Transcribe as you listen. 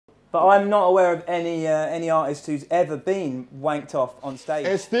But I'm not aware of any artist who's ever been wanked off on stage.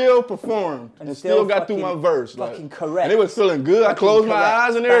 And still performed. And still got through my verse. Fucking like, correct. And it was feeling good. I closed my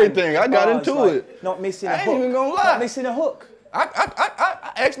eyes and everything. I got into it. Not missing a hook. I ain't even gonna lie. Not missing a hook.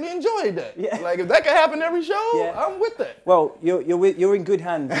 I actually enjoyed that. Yeah. Like if that could happen every show, yeah. I'm with that. Well, you're in good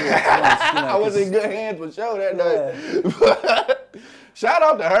hands. Here, once, you know, I was in good hands for sure that night. Shout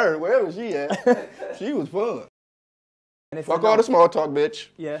out to her, wherever she at. She was fun. Fuck all the small talk, bitch.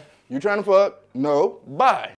 Yeah. You trying to fuck? No. Bye.